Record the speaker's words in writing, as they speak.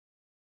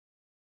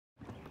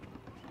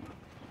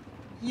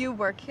You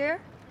work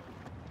here?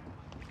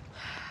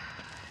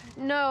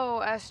 No,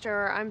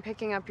 Esther, I'm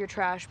picking up your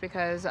trash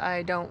because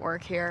I don't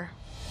work here.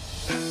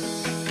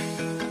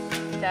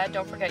 Dad,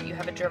 don't forget you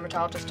have a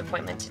dermatologist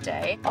appointment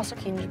today. Also,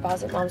 can you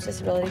deposit Mom's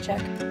disability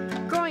check?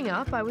 Growing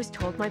up, I was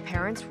told my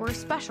parents were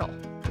special.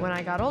 When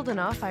I got old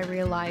enough, I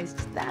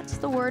realized that's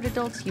the word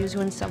adults use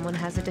when someone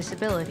has a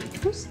disability.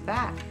 Who's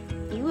that?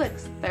 He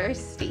looks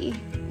thirsty.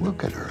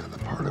 Look at her. The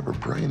part of her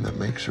brain that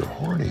makes her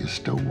horny is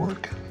still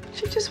working.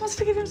 She just wants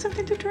to give him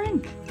something to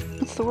drink.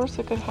 What's the worst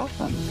that could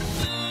happen?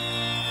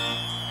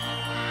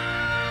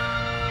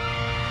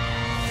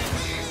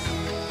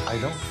 I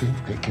don't think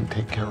they can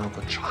take care of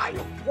a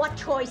child. What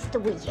choice do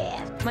we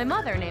have? My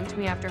mother named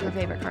me after her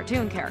favorite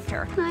cartoon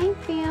character. Hi,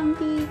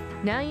 Bambi.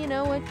 Now you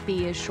know what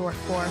B is short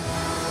for.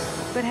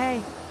 But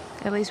hey,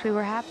 at least we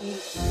were happy.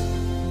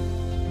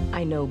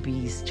 I know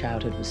B's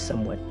childhood was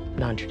somewhat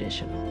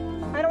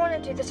non-traditional. I don't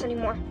want to do this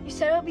anymore. You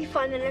said it would be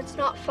fun, and it's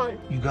not fun.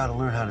 You gotta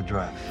learn how to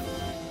drive.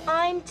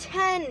 I'm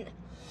 10.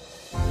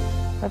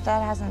 But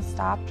that hasn't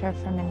stopped her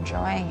from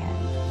enjoying it.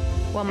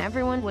 While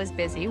everyone was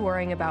busy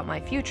worrying about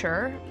my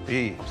future.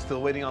 B, I'm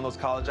still waiting on those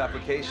college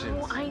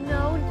applications. Oh, I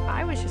know.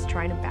 I was just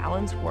trying to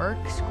balance work,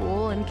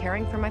 school, and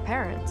caring for my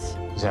parents.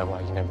 Is that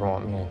why you never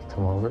want me to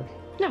come over?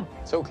 No.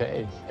 It's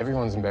okay.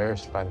 Everyone's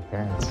embarrassed by the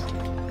parents.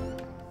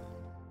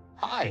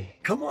 Hi.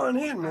 Come on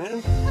in,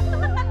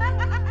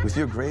 man. With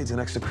your grades and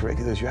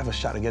extracurriculars, you have a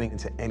shot at getting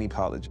into any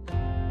college.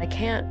 I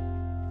can't.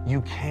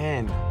 You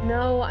can.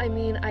 No, I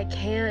mean, I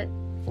can't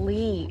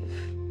leave.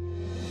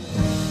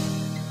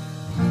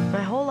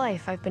 My whole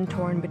life, I've been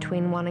torn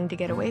between wanting to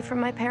get away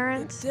from my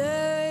parents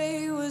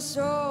and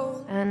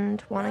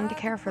wanting to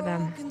care for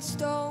them.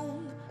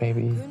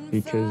 Maybe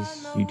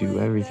because you do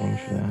everything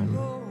for them,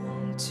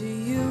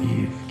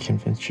 you've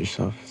convinced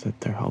yourself that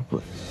they're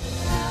helpless.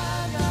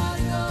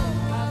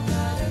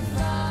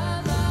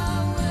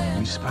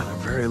 You spent a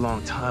very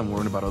long time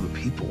worrying about other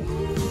people.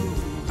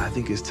 I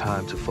think it's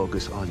time to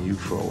focus on you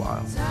for a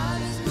while.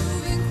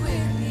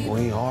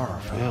 We are a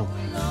family.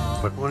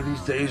 But one of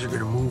these days, you're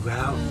gonna move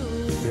out,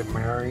 get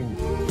married.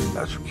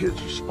 That's what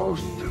kids are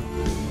supposed to do.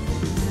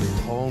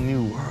 A whole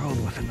new world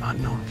with an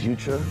unknown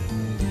future.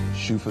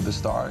 Shoot for the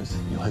stars,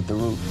 you'll hit the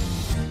roof.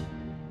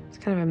 It's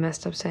kind of a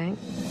messed up saying.